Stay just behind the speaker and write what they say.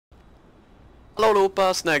Hallå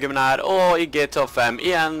allihopa, Snögubben här och i GTA 5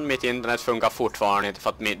 igen, mitt internet funkar fortfarande inte för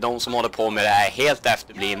att de som håller på med det är helt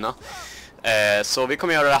efterblivna. Så vi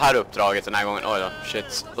kommer göra det här uppdraget den här gången. Oj då,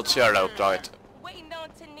 shit. Låt oss göra det här uppdraget.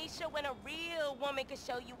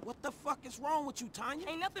 What the fuck is wrong with you, Tanya?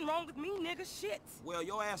 Ain't nothing wrong with me, nigga. Shit. Well,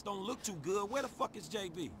 your ass don't look too good. Where the fuck is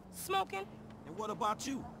JB? Smoking. And what about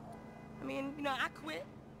you? I mean, you know, I quit.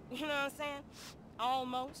 You know what I'm saying?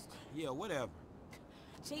 Almost. Yeah, whatever.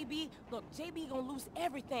 JB, look, JB gonna lose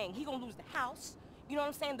everything. He gonna lose the house, you know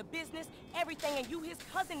what I'm saying, the business, everything, and you his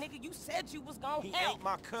cousin, nigga, you said you was gonna help. He ain't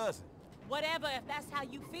my cousin. Whatever, if that's how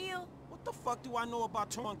you feel. What the fuck do I know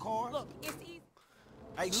about towing cars? Look, it's easy.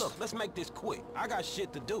 Hey, look, let's make this quick. I got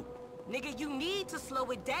shit to do. Nigga, you need to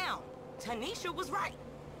slow it down. Tanisha was right.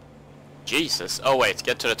 Jesus, oh wait,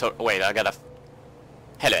 get to the wait, I gotta...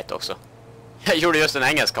 Helvete också. Jag gjorde just en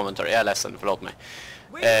engelsk kommentar, jag är ledsen, förlåt mig.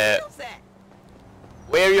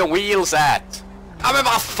 Where are your wheels at? Ja men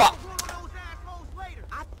vad fan!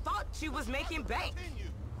 I thought she was making bank.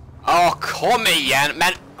 Åh, kom igen,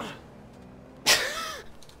 men...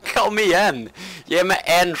 Kom igen! Ge mig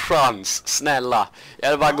en chans, snälla. Jag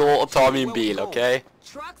vill bara gå och ta min bil, okej?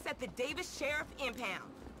 Trucks at the Davis Sheriff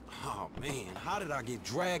Impound. Oh man, how did I get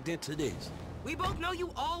dragged into this? We both know you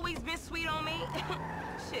always been sweet on me.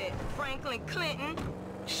 Shit, Franklin Clinton.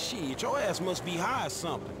 Shit, your ass must be high or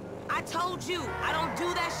something. I told you, I don't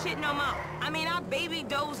do that shit no more. I mean, I baby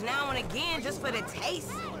doze now and again just for the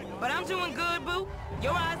taste. But I'm doing good, boo.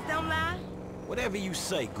 Your eyes don't lie. Whatever you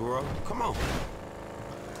say, girl. Come on.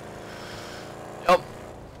 Ja,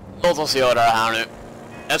 låt oss göra det här nu.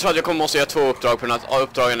 Jag tror att jag kommer måste göra 2 uppdrag på att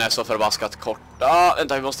uppdragen är så förbaskat korta.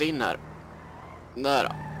 Vänta, vi måste in här. Där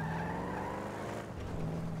då.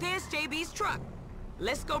 There's JB's truck.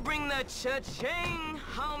 Let's go bring the cha-ching,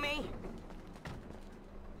 homie.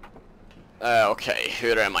 Okej,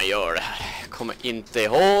 hur är det man gör det här? Kommer inte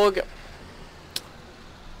ihåg.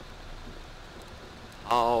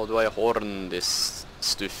 Ja, du har ju horndis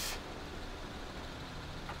stuff.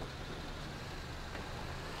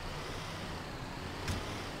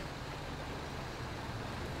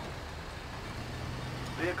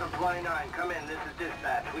 Vehicle 29, come in. This is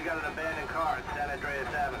dispatch. We got an abandoned car at San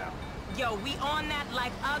Andreas Avenue. Yo, we on that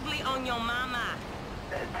like ugly on your mama.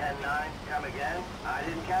 10-9, come again? I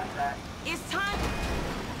didn't catch that. It's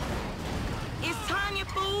Tanya,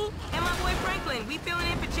 fool, and my boy Franklin. We filling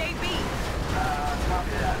in for JB.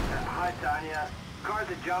 Copy that. Hi, Tanya. Car's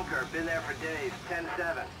a junker. Been there for days.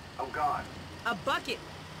 10-7. I'm gone. A bucket.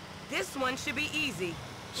 This one should be easy.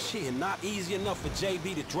 Shit, not easy enough for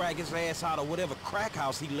JB to drag his ass out of whatever crack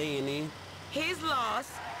house he laying in. His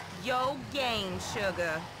loss, your gain,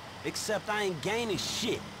 sugar. Except I ain't gaining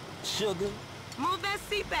shit, sugar. Move that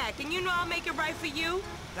seat back, and you know I'll make it right for you.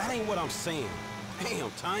 That ain't what I'm saying.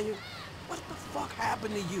 Damn, Tanya. What the fuck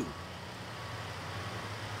happened to you?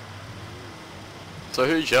 Så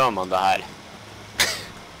hur gör man det här?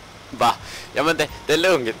 Va? Ja men det är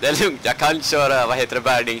lugnt, det är lugnt. Jag kan köra, vad heter det,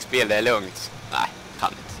 bärgningsspel, det är lugnt. Nej, kan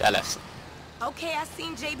inte, jag är ledsen. Okay, I've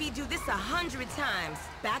seen JB do this 100 times.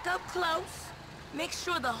 Back up close. Make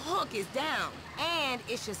sure the hook is down. And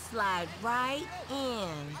it should slide right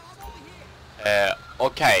in.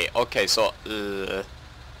 Okej, så...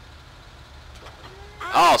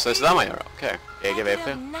 så är sådär man gör, okej.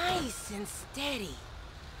 EGVP. Nice and steady.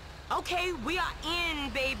 Okay, we are in,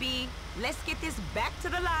 baby. Let's get this back to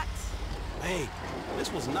the lot. Hey,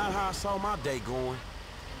 this was not how I saw my day going.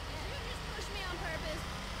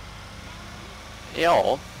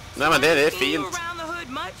 Ja, nej men det är fint. Around the hood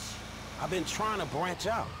much? I've been trying to branch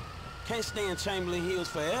out. Can't stay in Chamberlain Hills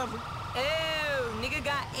forever. Oh, nigga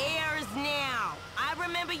got airs now. I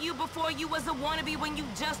remember you before you was a wannabe when you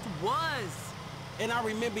just was. And I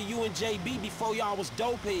remember you and JB before y'all was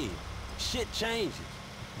dopehead. Shit changes.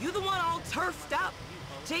 You the one all turfed up.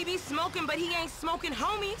 JB smoking, but he ain't smoking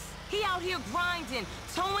homies. He out here grinding,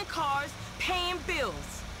 towing cars, paying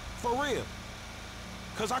bills. For real.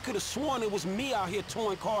 Cause I could have sworn it was me out here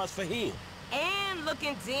towing cars for him. And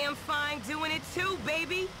looking damn fine doing it too,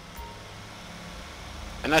 baby.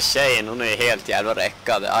 Den här tjejen, hon är helt jävla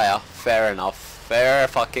räckad. Ja, fair enough. Fair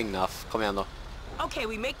fucking enough. Kom igen då. Okay,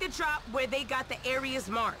 we make the drop where they got the areas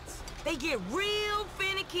marked. They get real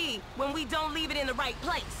finicky when we don't leave it in the right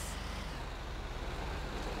place.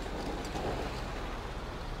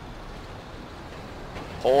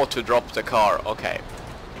 Or to drop the car, okay.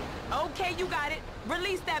 Okay, you got it.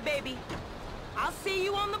 Release that, baby. I'll see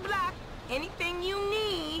you on the block. Anything you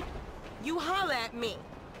need, you holler at me.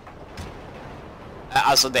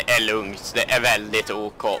 Alltså det är lugnt, det är väldigt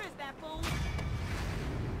OK.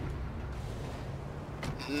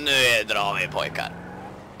 Nu drar vi pojkar.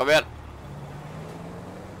 Kom igen.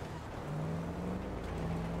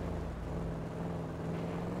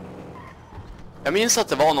 Jag minns att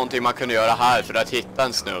det var någonting man kunde göra här för att hitta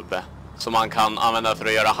en snubbe som man kan använda för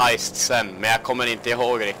att göra heist sen, men jag kommer inte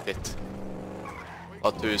ihåg riktigt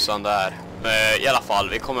vad tusan det är. I alla fall,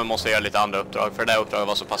 vi kommer måste göra lite andra uppdrag för det här uppdraget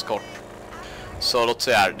var så pass kort. Så låt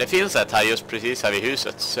se här, det finns ett här just precis här vid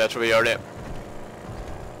huset, så jag tror vi gör det.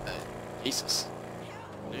 Jesus.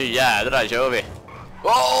 Nu jädrar gör vi.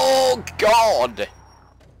 Oh god!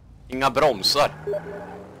 Inga bromsar.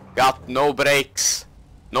 Got no brakes.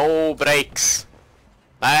 No brakes.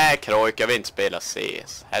 Nej, krojk, jag vill inte spela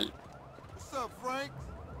CS. Helvete.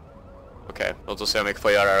 Okej, låt oss se om vi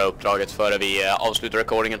får göra det här uppdraget före vi avslutar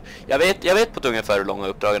recordingen. Jag vet på ett ungefär hur långa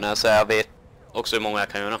uppdragen är, så jag vet också hur många jag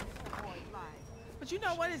kan göra. But you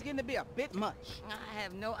know what, it's getting to be a bit much. I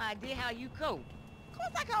have no idea how you cope. Of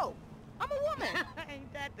course I go. I'm a woman.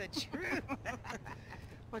 Ain't that the truth?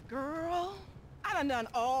 But girl, I done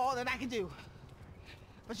all that I can do.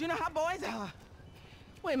 But you know how boys are.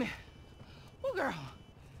 Wait a minute. Oh, girl.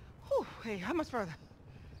 Whew, hey, how much further?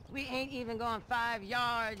 We ain't even gone 5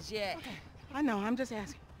 yards yet. Okay, I know, I'm just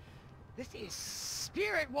asking. This is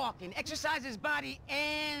spirit walking. Exercises body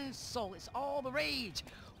and soul. It's all the rage.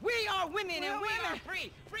 We are women and we are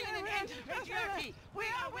free. Free in the end of patriarchy. We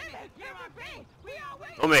are women. You are free. We are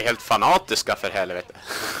women. De är helt fanatiska för helvete.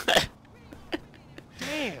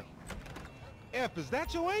 Damn. F, is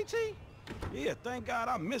that your auntie? Yeah, thank God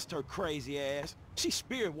I missed her crazy ass. She's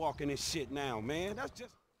spirit walking this shit now, man. That's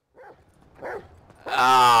just...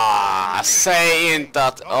 Säg inte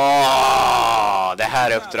att det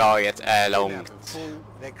här uppdraget är långt.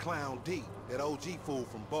 That clown D, that OG fool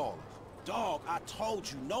from Ballers. Dog, I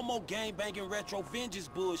told you, no more gang-banging retro vengeance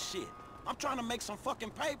bullshit. I'm trying to make some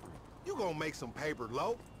fucking paper. You gonna make some paper,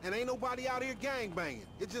 Lo, and ain't nobody out here gang-banging.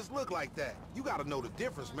 It just look like that. You gotta know the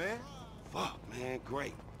difference, man. Fuck, man,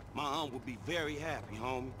 great. My aunt would be very happy,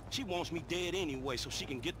 homie. She wants me dead anyway so she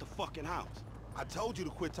can get the fucking house. I told you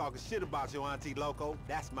to quit talking shit about your auntie, Loco.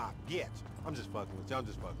 That's my bitch. I'm just fucking with you. I'm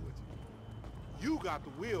just fucking with you. You got the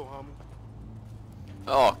wheel, homie.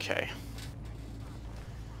 Okej.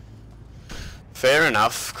 Fair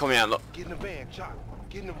enough. Kom igen då. Get in the van, Chuck.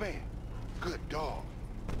 Get in the van. Good dog.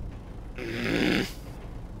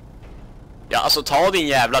 Ja, alltså ta din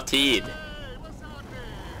jävla tid.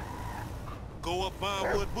 Go up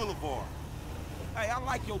Vinewood Boulevard. Hey,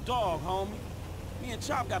 I like your dog, homie. Me and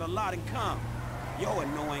Chop got a lot in common. Yo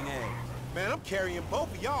annoying ass. Man, I'm carrying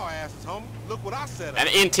both of y'all asses, homie. Look what I set up. En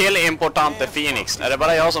intill importante Phoenix. Är det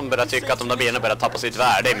bara jag som börjar tycka att de där benen börjar tappa sitt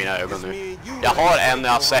värde i mina ögon nu? Jag har en,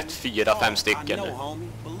 jag har sett 4-5 stycken nu. I know, homie,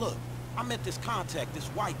 but look, I met this contact, this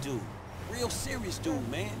white dude. Real serious dude,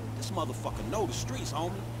 man. This motherfucker know the streets,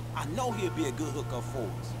 homie. I know he'll be a good hookup for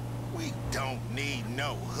us. We don't need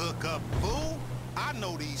no hookup, fool. I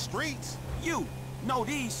know these streets. You know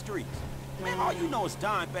these streets. Man, all you know is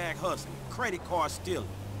dime bag hustling, credit card stealing,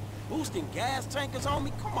 boosting gas tankers,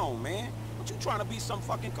 homie. Come on, man. What you trying to be, some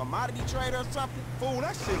fucking commodity trader or something? Fool,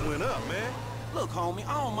 that shit went up, man. Look, homie,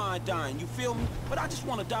 I don't mind dying, you feel me? But I just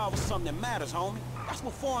want to die over something that matters, homie. That's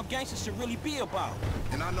what foreign gangsters should really be about.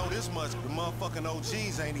 And I know this much, the motherfucking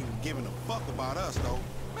OGs ain't even giving a fuck about us, though.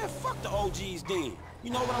 Man, fuck the OGs then. You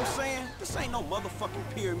know what I'm saying? This ain't no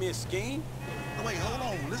motherfucking pyramid scheme. Wait, hold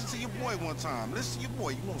on. Listen to your boy one time. Listen to your boy.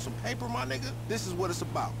 You want some paper, my nigga? This is what it's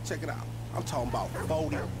about. Check it out. I'm talking about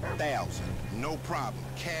 40,000. No problem.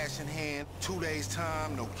 Cash in hand, 2 days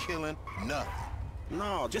time, no killing, nothing.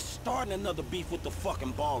 No, just starting another beef with the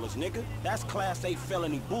fucking ballers, nigga. That's Class A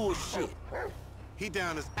felony bullshit. He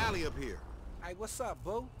down this alley up here. Hey, what's up,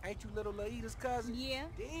 boo? Ain't you little Laida's cousin? Yeah.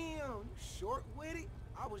 Damn, you short with it?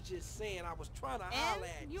 I was just saying I was trying to holler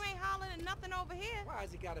at You ain't hollering at nothing over here. Why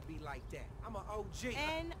is it gotta be like that? I'm an OG.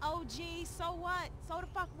 And OG, so what? So the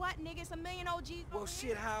fuck what, nigga? It's a million OGs Well, over shit,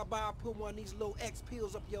 here. how about I put one of these little X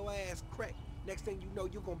pills up your ass crack? Next thing you know,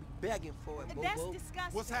 you're gonna be begging for it, boo-boo. That's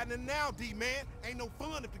disgusting. What's happening now, D-man? Ain't no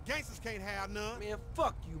fun if the gangsters can't have none. Man,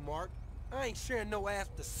 fuck you, Mark. I ain't sharing no ass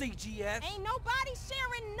to CGS. Ain't nobody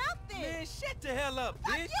sharing nothing. Man, shut the hell up,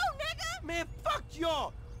 Fuck bitch. you, nigga. Man, fuck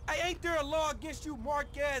y'all. Hey, ain't there a law against you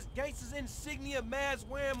mark-ass gangsters, insignia,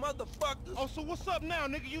 mask-wearing motherfuckers? Oh, so what's up now,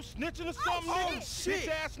 nigga? You snitching or something, Oh, nigga? shit.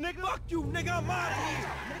 Bitch-ass nigga? Fuck you, nigga. I'm out of here.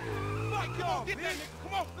 Nigga. Fuck y'all, Get that bitch. nigga.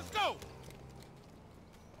 Come on, let's go.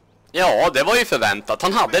 Ja, det var ju förväntat.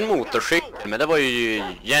 Han hade en motorcykel, men det var ju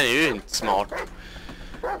genuint smart.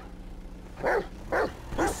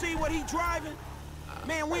 You see what he driving?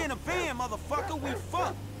 Man, we in a van, motherfucker. We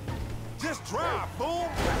fucked. Just drive, fool.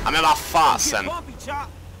 Ja, men vad fasen. Get bumpy, Chop.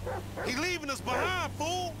 He leaving us behind,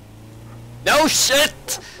 fool. No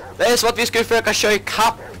shit! Det är så att vi skulle försöka köra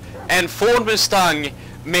ikapp en Ford Mustang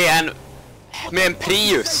med en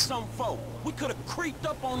Prius. We could have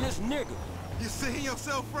creeped up on this nigga. You seeing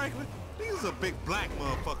yourself, Franklin? He's a big black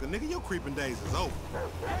motherfucker, nigga. Your creeping days is over.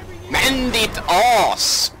 Men ditt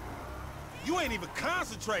as! You ain't even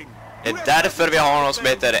concentrating. Det är därför vi har någon som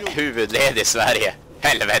heter huvudled i Sverige.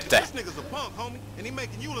 Helvete. This nigga's a punk, homie, and he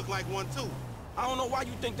making you look like one too. I don't know why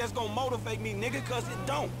you think that's gonna motivate me, nigga, cause it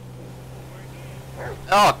don't.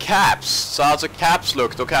 Ja, caps. Så alltså caps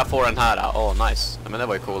look, då kan jag få den här. Åh, nice. Ja, men det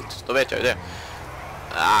var ju coolt. Då vet jag ju det.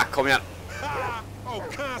 Ah, kom igen. Oh,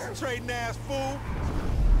 concentrating ass fool.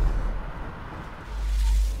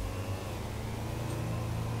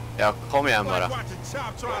 Ja, kom igen bara.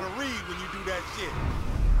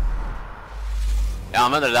 Jag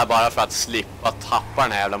använder det där bara för att slippa tappa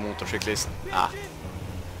den här jävla motorcyklisten. Ah.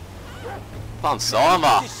 Fan sa han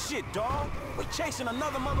va?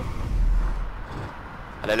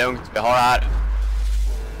 Ja, det är lugnt, vi har det här.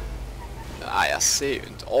 Nej, jag ser ju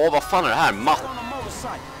inte. Åh, vad fan är det här? Matt.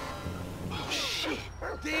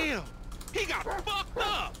 Damn, he got fucked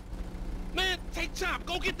up. Man, take time,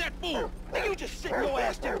 go get that fool. And you just sitting your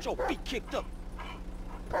ass there with your feet kicked up.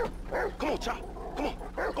 Come on, Chop. Come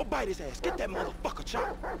on. Go bite his ass. Get that motherfucker,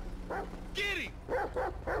 Chop. Get him.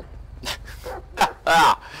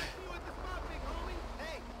 Ah.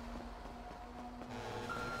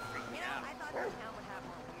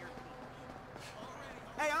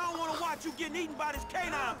 Hey, I don't want to watch you getting eaten by this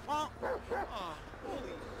canine, punk.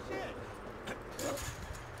 Holy shit.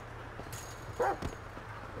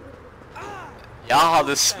 Jag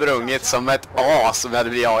hade sprungit som ett as om jag hade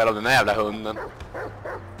blivit jagad av den här jävla hunden.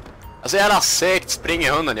 Alltså jävla segt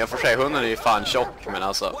springer hunden. Jag får säga, hunden är ju fan tjock, men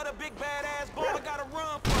alltså.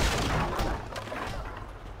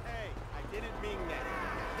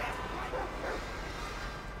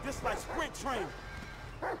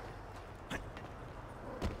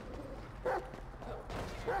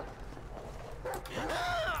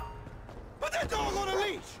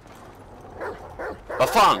 Vad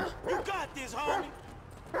fan?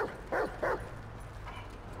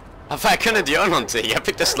 Jag kunde inte göra någonting. Jag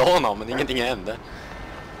fick det slå honom, men ingenting hände.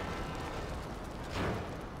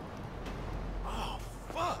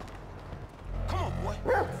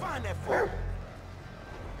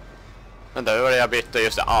 Men då var det jag bytte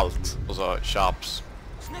just allt. Och så chops.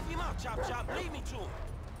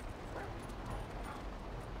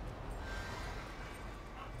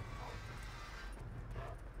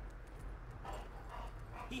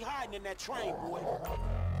 He hiding in that train, boy.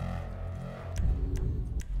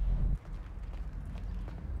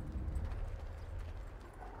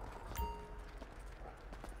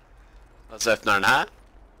 Låt oss öppna den här.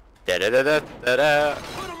 Put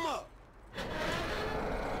him up.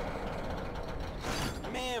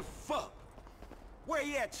 Man, fuck. Where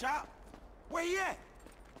he at, Chop? Where he at?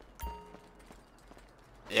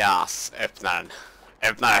 Yes, öppna den.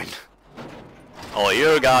 Öppna den. Oh,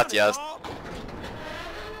 you got just.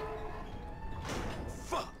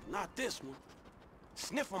 Fuck, not this one.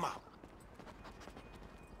 Sniff him out.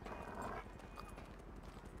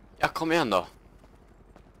 Ja, kom igen då.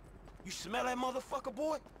 You smell that motherfucker,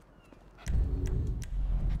 boy?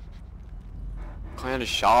 Kom igen,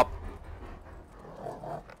 shop.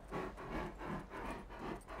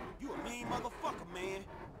 You a mean motherfucker, man.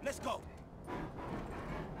 Let's go.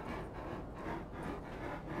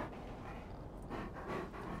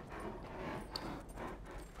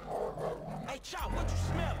 Hey, Chop, what you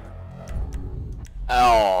smell?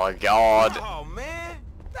 Oh, God. Oh, man.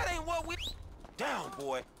 That ain't what we... Down,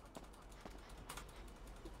 boy.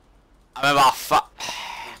 Men vad fan.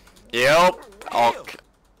 Jo, och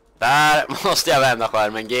där måste jag vända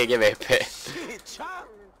skärmen. GGVP. Shit, Chop.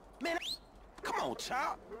 Man, come on,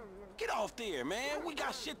 Chop. Get off there, man. We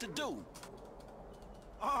got shit to do.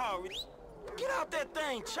 Oh, get out that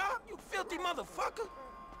thing, Chop. You filthy motherfucker.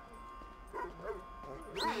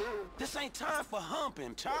 This ain't time for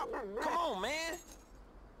humping, Chop. Come on, man.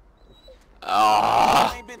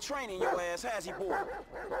 Oh. Ain't been training your ass, has he, boy?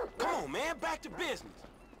 Come on, man. Back to business.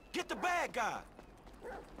 Get the bad guy.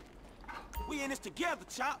 We in this together,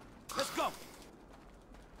 Chop. Let's go.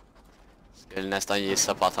 Skulle nästan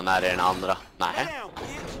gissa på att han är i den andra. Nej.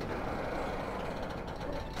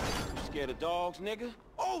 Scared of dogs, nigga?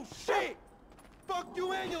 Oh, shit! Fuck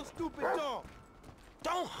you and your stupid dog.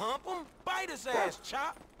 Don't hump him. Bite his ass,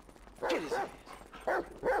 Chop. Get his ass.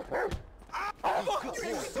 Fuck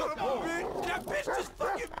you, son of a bitch! That bitch just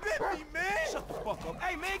fucking bit me, man! Shut the fuck up.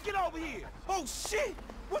 Hey, man, get over here. Oh, shit!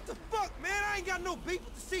 What the fuck, man? I ain't got no beef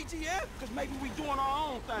with the CGF. Cause maybe we doing our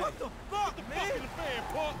own thing. What the fuck, man? Fuck in the fan,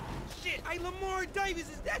 punk. Shit. Hey, Lamar Davis,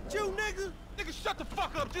 is that you, nigga? Nigga, shut the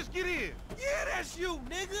fuck up. Just get in. Yeah, that's you,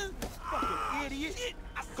 nigga. Fucking idiot. Shit.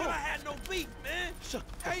 said I had no beef, man.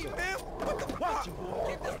 Hey, man, what the fuck?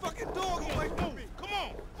 Get this fucking dog away from me. Come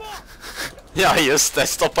on, fuck. Ja, just det.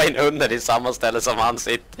 Stoppa in hunden i samma ställe som han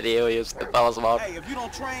sitter i och just det. Det var smart. Hey, if you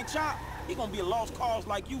don't train Chop, he gonna be a lost cause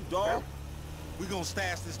like you, dog. We gonna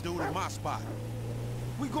stash this dude in my spot.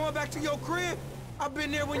 We going back to your crib? I've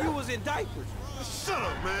been there when you was in diapers. Shut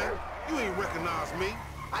up, man. You ain't recognize me.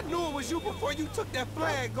 I knew it was you before you took that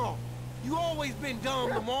flag off. You always been dumb,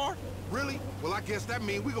 Lamar. Really? Well, I guess that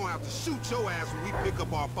means we're gonna have to shoot your ass when we pick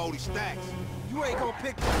up our 40 stacks. You ain't gonna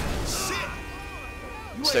pick up shit.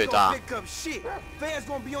 You Stay ain't gonna down. pick up shit. Fans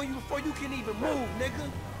gonna be on you before you can even move,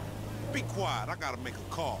 nigga. Be quiet. I gotta make a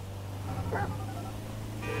call.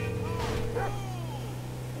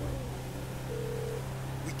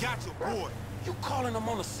 We got your boy. You calling them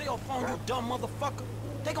on a cell phone, you dumb motherfucker?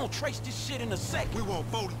 They gonna trace this shit in a second. We want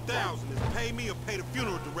 40,000. Is pay me or pay the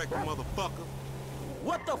funeral director, motherfucker.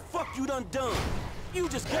 What the fuck you done? You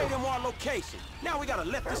just gave them our location. Now we gotta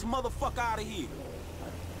let this motherfucker out of here.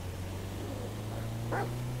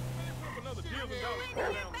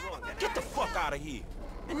 Get the fuck out of here.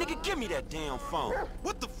 And nigga, give me that damn phone.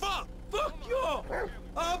 What the fuck? Fuck y'all.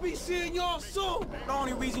 I'll be seeing y'all soon. The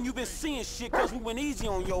only reason you been seeing shit cause we went easy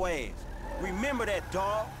on your ass. Remember that,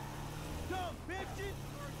 dog. Dumb bitches.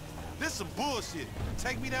 This some bullshit.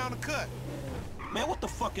 Take me down the cut. Man, what the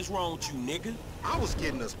fuck is wrong with you, nigga? I was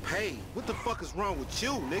getting us paid. What the fuck is wrong with you,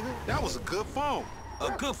 nigga? That was a good phone.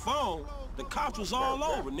 A good phone? The cops was all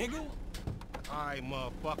over, nigga. All right,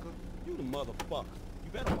 motherfucker. You the motherfucker.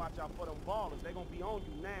 You better watch out for them ballers. They gonna be on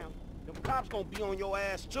you now. Them cops gonna be on your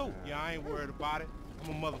ass, too. Yeah, I ain't worried about it.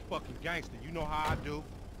 I'm a motherfucking gangster. You know how I do.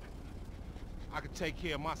 I can take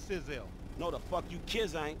care of my sizzle. No, the fuck you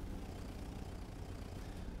kids ain't.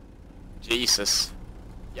 Jesus.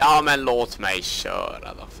 Ja, men låt mig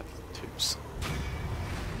köra då för tusen.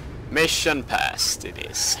 Mission passed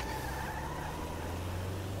it is.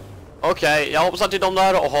 Okej, jag hoppas att ni är de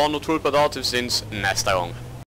där och har en otroligt bra dag. Tills syns nästa gång.